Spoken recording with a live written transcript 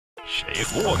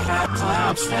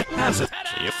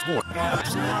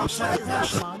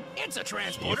It's a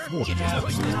transporter. You just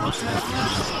push this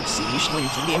button. See, usually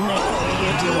it's in there.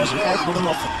 You do is you gotta put them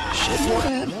off. Shift for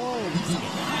that.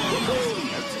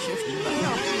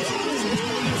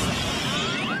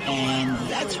 And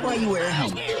that's why you wear a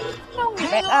helmet.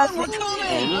 Hang on, we're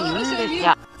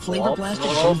coming! Flavor Blaster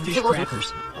Goldfish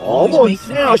crackers. Almost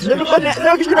now, it's never been that.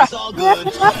 There you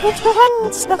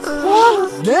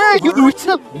do it.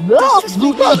 No,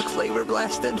 Flavor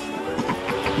Blasted.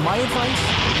 My advice?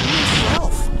 Be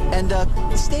yourself. And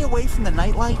stay away from the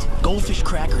nightlight. Goldfish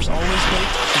crackers always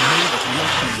baked and made with real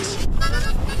cheese.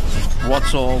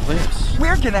 What's all this?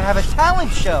 We're gonna have a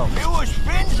talent show. It was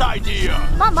Finn's idea.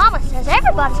 My mama says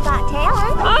everybody's got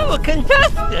talent. I'm a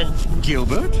contestant.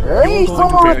 Gilbert, Hey, you're going to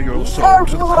someone- bear your soul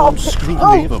to the cold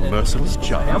scrutiny of a merciless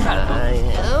judge. No,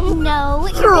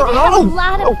 you'll have a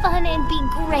lot of fun and be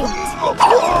great.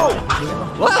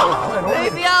 Well,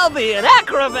 maybe I'll be an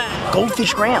acrobat.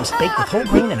 Goldfish grams baked with whole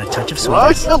grain and a touch of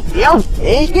sweet.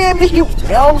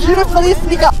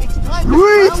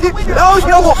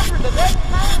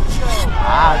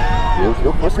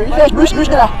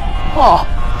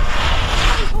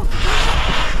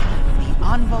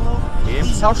 Envelope.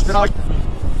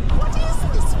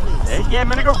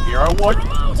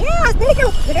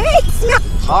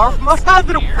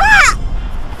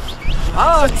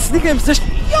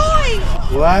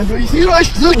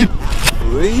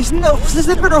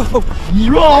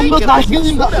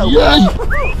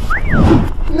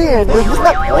 Man, there's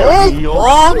not way.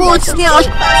 Almost now.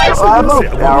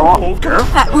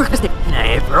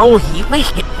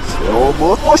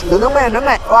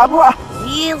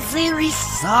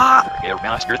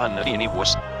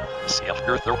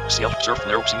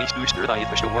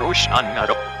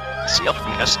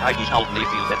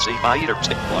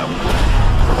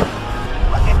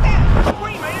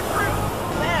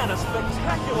 Man, a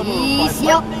spectacular move by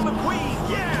Lightning McQueen.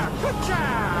 Yeah, good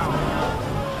job.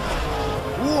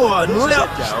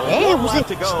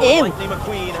 To go. Lightning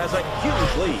McQueen has a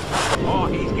huge lead. Oh,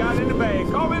 he's got in the bag.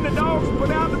 Call in the dogs,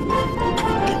 put out the...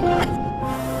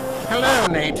 Hello,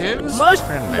 natives.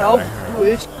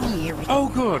 Oh,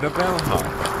 good, a bellhop.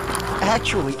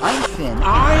 Actually, I'm Finn.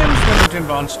 I am Flemington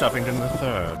von Stuffington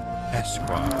III,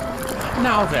 Esquire.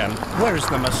 Now then, where's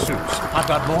the masseuse? I've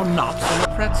got more knots than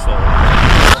a pretzel.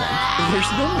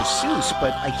 There's no masseuse,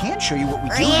 but I can show you what we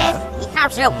do have.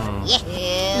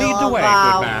 Lead the way,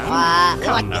 good man.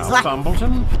 Come now,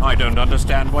 Thumbleton. I don't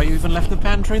understand why you even left the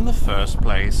pantry in the first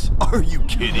place. Are you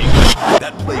kidding?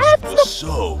 That place was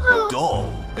so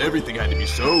dull. Everything had to be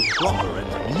so proper and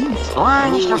neat.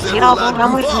 Have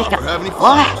any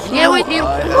fun?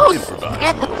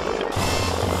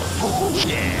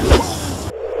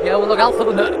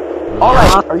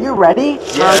 Alright, are you ready?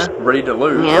 Yeah, ready to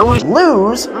lose.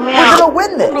 Lose? We're gonna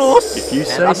win this! If you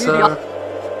say so.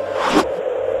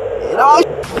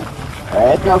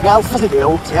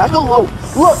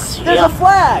 Look, there's a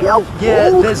flag! Yeah,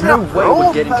 there's no way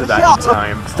we're getting to that in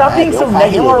time. Stop being so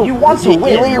negative. You want to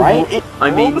win, right?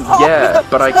 I mean, yeah,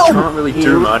 but I can't really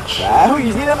do much. Oh,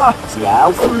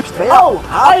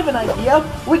 I have an idea.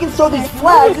 We can sew these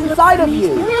flags inside of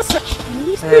you.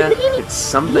 It's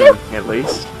something, at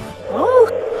least.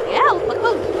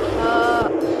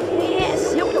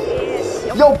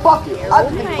 Yo, Bucket, I've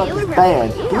been thinking about this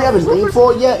band. Do we have a name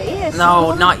for it yet?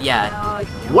 No, not yet.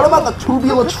 What about the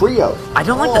Tubular Trio? I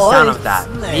don't like the sound of that.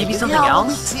 Maybe something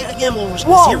else?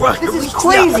 Whoa, this is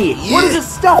crazy! What is this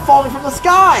stuff falling from the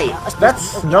sky? That's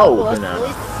snow,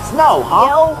 banana. Snow,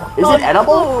 huh? Is it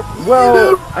edible?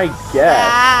 Well, I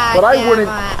guess, but I wouldn't...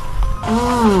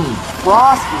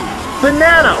 Frosty.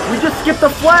 Banana! We just skipped the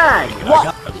flag!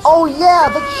 What? Oh yeah,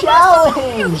 the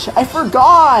challenge! I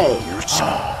forgot!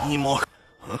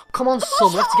 Come on,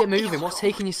 son, we have to get moving. What's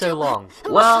taking you so long?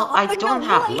 Well, I don't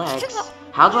have legs.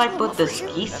 How do I put the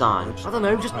skis on? I don't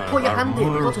know, just put your hand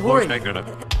in. We've got to hurry.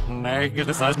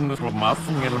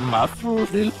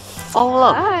 Oh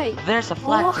look, there's a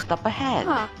flag just up ahead.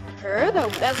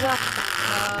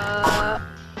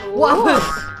 What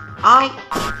happened? I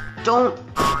don't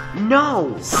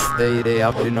know.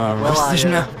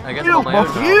 I guess I'm on my own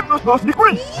now.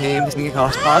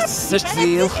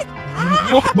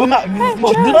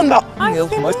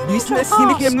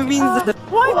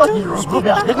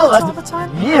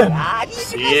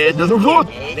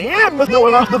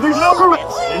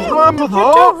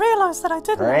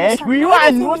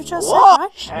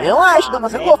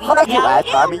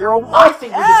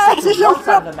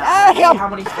 How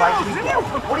many flags we get?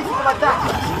 What do you think about that?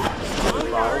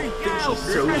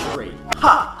 she's so straight.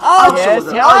 Yes,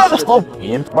 ja, dat klopt.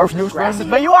 In Barfnieuws veranderd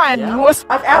bij Johan, jongens.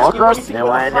 Walkers,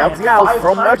 nou en elk nou,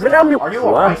 from Amsterdam,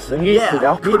 once and yes,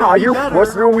 now good are you,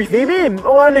 what's wrong with him,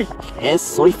 only. Yes,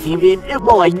 so if him,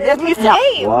 well, I let me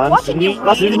say, once and you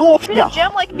must be more, yeah.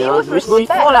 No, there's no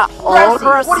follow. What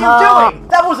are you doing?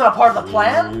 That wasn't a part of the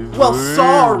plan. Well,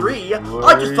 sorry.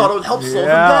 I just thought it would help slow them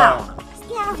down.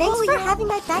 Yeah, thanks for having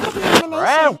my back at the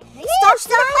elimination.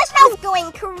 Stop was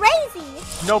going crazy.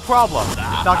 No problem.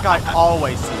 That guy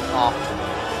always seems off.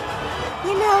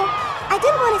 You know, I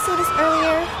didn't want to say this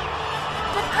earlier,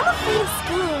 but I'm afraid of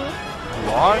skiing.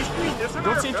 What? You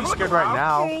don't seem too scared right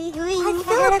now. I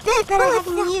feel a bit better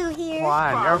having you here. Come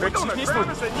on, Eric, you need to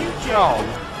go.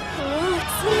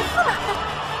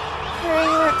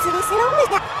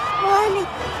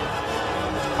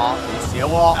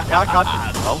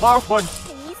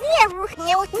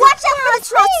 Watch out for the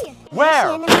tree! Where?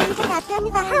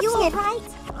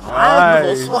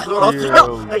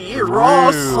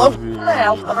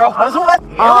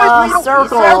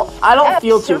 Circle, I don't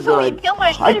feel too good.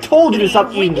 I told you to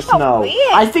stop eating the snow.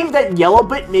 I think that yellow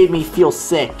bit made me feel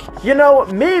sick. You know,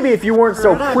 maybe if you weren't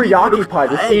so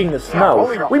preoccupied with eating the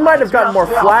snow, we might have gotten more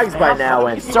flags by now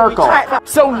and Circle.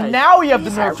 So now you have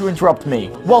the nerve to interrupt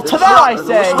me. Well, to that I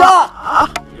say... Stop!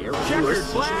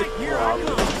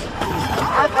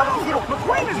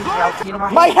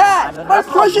 My hat! My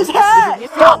precious hat!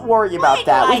 Don't worry about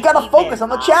that. We've got to focus on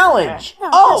the challenge.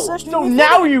 Oh, so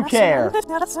now you care.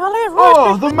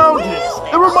 Oh, the mountains.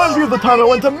 It reminds me of the time I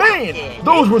went to Maine.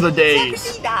 Those were the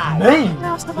days. Maine?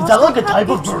 Is that like a type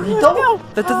of burrito?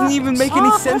 That doesn't even make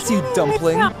any sense, you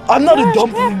dumpling. I'm not a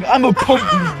dumpling, I'm a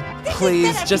pumpkin.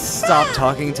 Please, just stop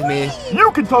talking to me.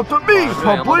 You can talk to me,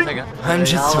 pumpling. I'm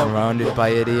just surrounded by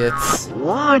idiots.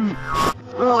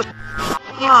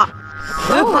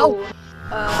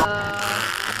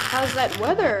 How's that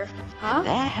weather? Huh?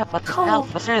 Cold.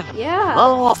 Yeah.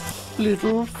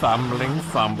 Little fumbling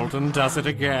Fumbleton does it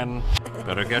again.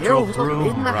 Better get your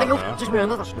broom, brother.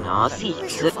 No, see,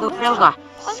 sit the pelga.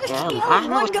 Scary, I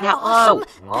know it's not low.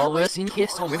 Always in here,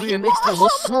 so maybe you missed a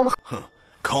little.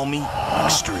 Call me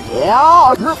extreme.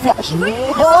 Yeah, you're passionate.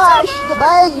 I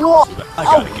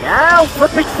gotta get Now,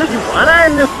 what makes you wanna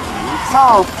know?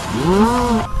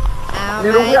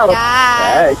 Little yellow.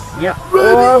 Hey, yeah.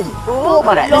 Oh,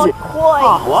 but is it?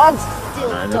 Once.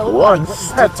 And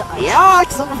once. Yeah,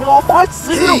 some of your parts.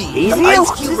 Hey,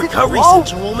 Ice Cube Recovery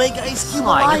Center will make Ice Cube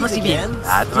alive again.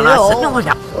 That's what I said. No,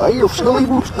 no. You're silly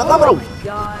moves.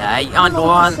 Hey, on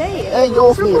one. Hey,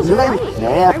 you're feeling I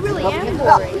really am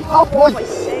boring.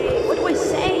 What do I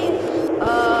say?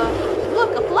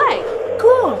 Look, a flag.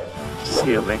 Cool.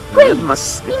 Ceiling. Great. We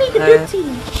need a good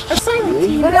team. A silent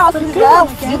team. I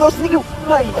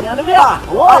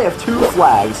have 2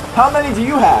 flags. How many do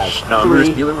you have?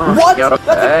 3. What?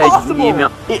 That's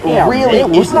impossible! It really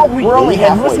is. We're only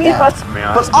halfway down.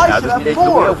 But I should have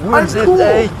 4. I'm cool.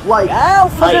 Like,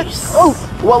 ice. Oh,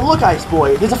 well look, Ice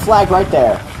Boy. There's a flag right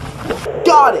there.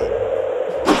 Got it.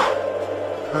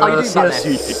 How you doing,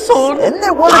 Batman? Isn't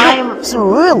that what I'm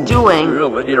doing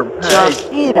just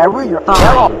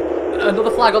fine.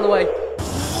 Another flag on the way.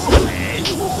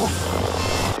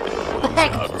 What the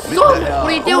heck? Stop! What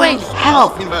are you doing?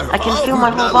 Help! I can feel my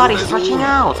whole body stretching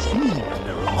out.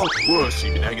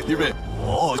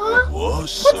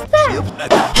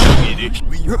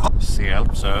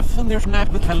 Surf, and there's not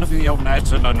with hell of your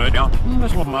nights and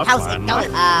this will must How's it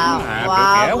going?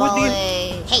 Wobbly.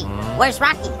 Hey, where's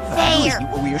Rocky? There.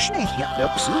 We are snaking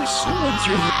up so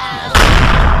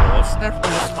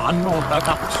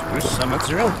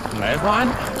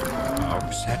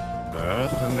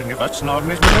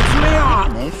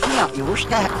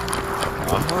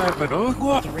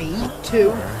Three,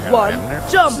 two, one,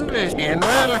 jump!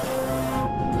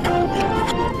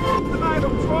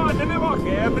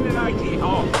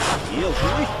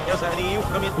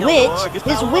 Which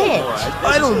is which?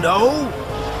 I don't know.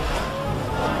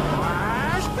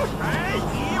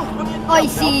 I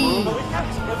see.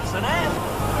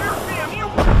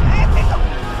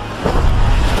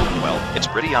 Well, it's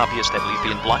pretty obvious that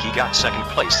Leafy and Blocky got second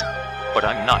place, but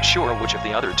I'm not sure which of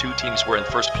the other 2 teams were in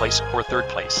first place or third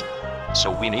place. So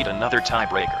we need another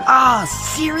tiebreaker. Ah,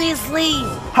 seriously?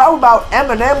 How about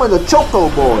Eminem and the Choco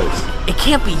Boys? It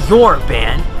can't be your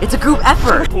band. It's a group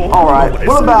effort. Alright,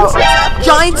 what about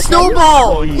Giant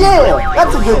Snowball? Yeah,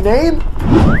 that's a good name.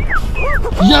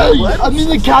 Yay! I'm in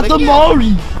the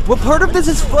Katamari! What part of this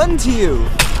is fun to you?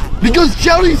 Because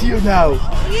Jelly's here now!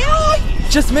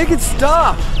 Just make it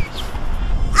stop!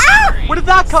 Ah! Where did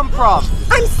that come from?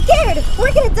 I'm scared.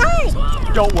 We're gonna die.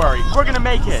 Don't worry, we're gonna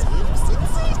make it.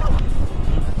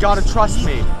 Gotta trust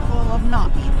me.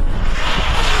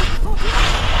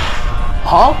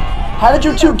 Huh? How did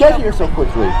you two get here so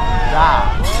quickly?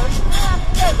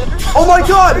 Oh my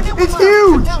god! It's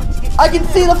huge! I can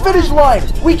see the finish line!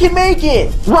 We can make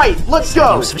it! Right, let's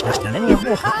go!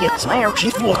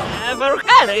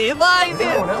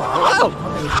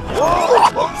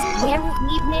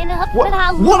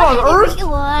 What on earth?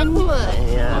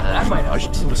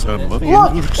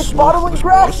 Look! It's Bottle and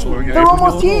Grassy! They're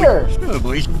almost here!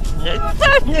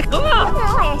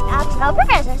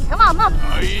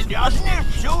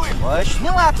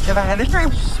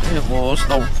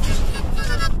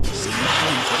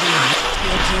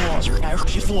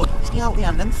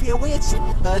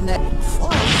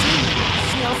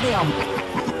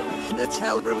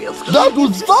 That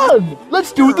was fun!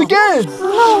 Let's do it again!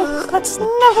 No, let's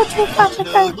never do that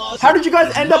again. How did you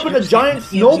guys end up in a giant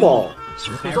snowball?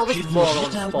 There's always more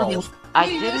on the balls. I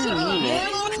didn't mean it.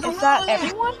 Is that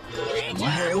everyone?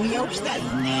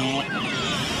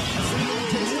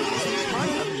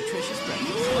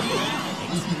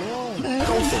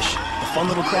 Goldfish, the fun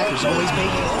little crackers always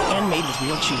baked and made with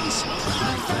real cheese.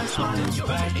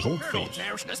 Goldfish.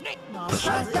 The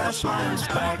snack that smiles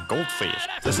back. Goldfish.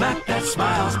 The snack that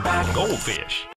smiles back. Goldfish.